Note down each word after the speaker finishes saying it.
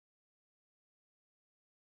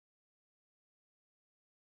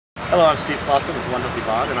Hello, I'm Steve Clausen with One Healthy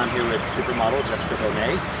Bod, and I'm here with supermodel Jessica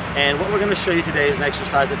Bohne. And what we're going to show you today is an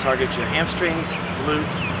exercise that targets your hamstrings,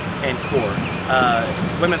 glutes, and core.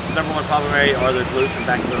 Women's number one problem area are their glutes and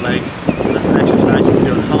back of their legs. So this is an exercise you can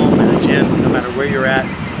do at home, at a gym, no matter where you're at.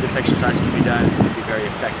 This exercise can be done and it can be very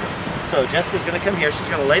effective. So Jessica's going to come here. She's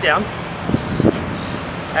going to lay down.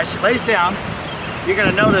 As she lays down, you're going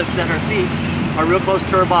to notice that her feet are real close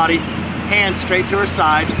to her body, hands straight to her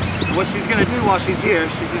side. And what she's going to do while she's here,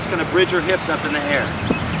 she's just going to bridge her hips up in the air.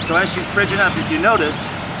 So as she's bridging up, if you notice,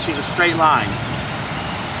 she's a straight line,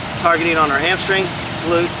 targeting on her hamstring,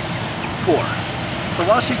 glutes, core. So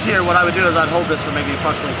while she's here, what I would do is I'd hold this for maybe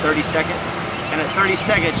approximately 30 seconds. And at 30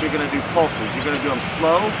 seconds, you're going to do pulses. You're going to do them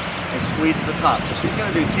slow and squeeze at the top. So she's going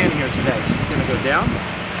to do 10 here today. She's going to go down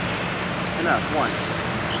and up. 1,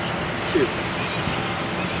 2,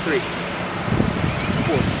 3,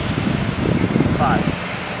 4, 5,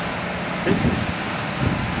 6,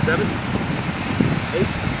 7, 8,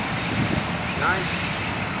 9,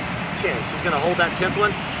 10. She's going to hold that 10th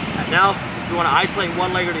one. And now, if you want to isolate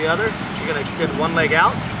one leg or the other, you're going to extend one leg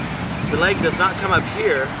out. The leg does not come up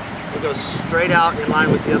here. It goes straight out in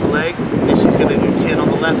line with the other leg. And she's going to do 10 on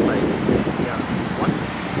the left leg. Yeah. 1,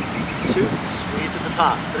 2, squeeze at the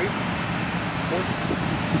top. 3, 4,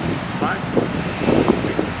 5,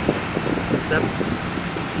 6, 7,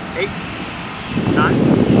 8,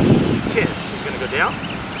 9, 10. She's going to go down.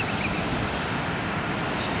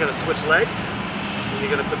 She's going to switch legs. And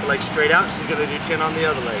you're going to put the leg straight out. She's going to do 10 on the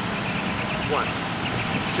other leg. 1,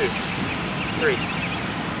 2, 3,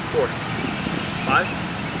 4, 5,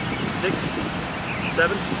 6,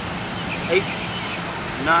 7, 8,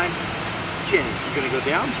 9, 10. She's going to go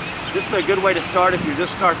down. This is a good way to start if you're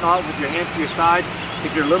just starting off with your hands to your side.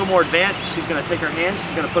 If you're a little more advanced, she's going to take her hands,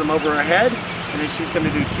 she's going to put them over her head, and then she's going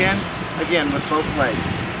to do 10 again with both legs.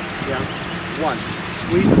 Down. 1.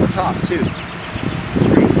 Squeeze at the top. 2, 3,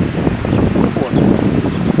 4,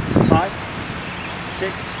 5,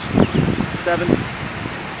 6, 7,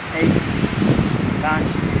 8, 9,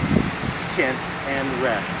 10, and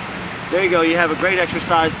rest. There you go. You have a great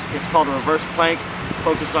exercise. It's called a reverse plank.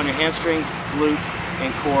 Focus on your hamstring, glutes,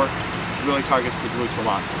 and core. Really targets the glutes a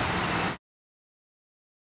lot.